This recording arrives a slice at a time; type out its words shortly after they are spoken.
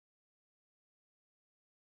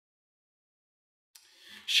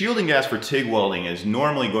Shielding gas for TIG welding is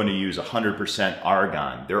normally going to use 100%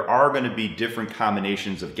 argon. There are going to be different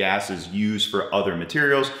combinations of gases used for other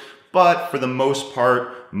materials, but for the most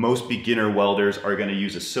part, most beginner welders are going to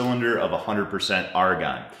use a cylinder of 100%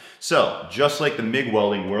 argon. So just like the MIG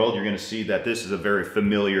welding world, you're going to see that this is a very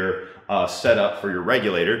familiar setup for your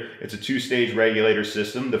regulator. It's a two-stage regulator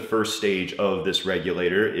system. The first stage of this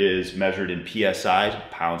regulator is measured in PSI,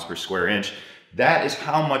 pounds per square inch. That is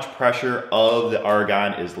how much pressure of the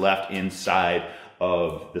argon is left inside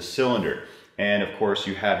of the cylinder. And of course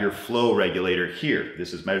you have your flow regulator here.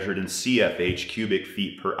 This is measured in CFH, cubic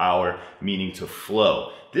feet per hour, meaning to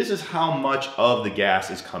flow. This is how much of the gas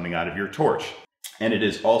is coming out of your torch. And it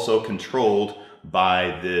is also controlled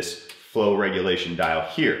by this flow regulation dial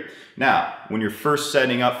here. Now, when you're first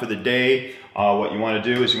setting up for the day, what you want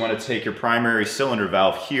to do is you want to take your primary cylinder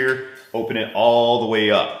valve here, open it all the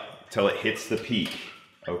way up till it hits the peak,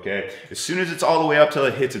 okay? As soon as it's all the way up till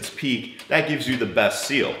it hits its peak, that gives you the best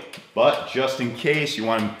seal. But just in case you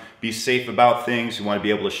want to be safe about things, you want to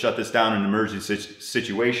be able to shut this down in an emergency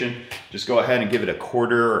situation, just go ahead and give it a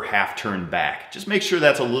quarter or half turn back. Just make sure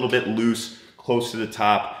that's a little bit loose, close to the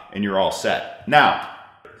top, and you're all set. Now,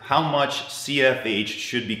 how much CFH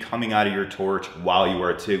should be coming out of your torch while you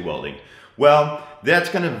are TIG welding? Well, that's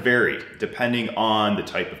going to vary depending on the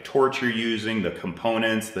type of torch you're using, the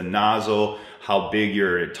components, the nozzle, how big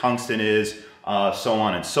your tungsten is, so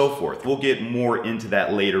on and so forth. We'll get more into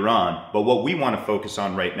that later on, but what we want to focus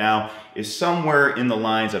on right now is somewhere in the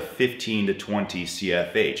lines of 15 to 20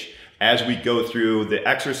 CFH. As we go through the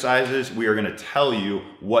exercises, we are going to tell you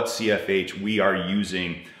what CFH we are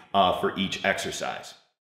using for each exercise.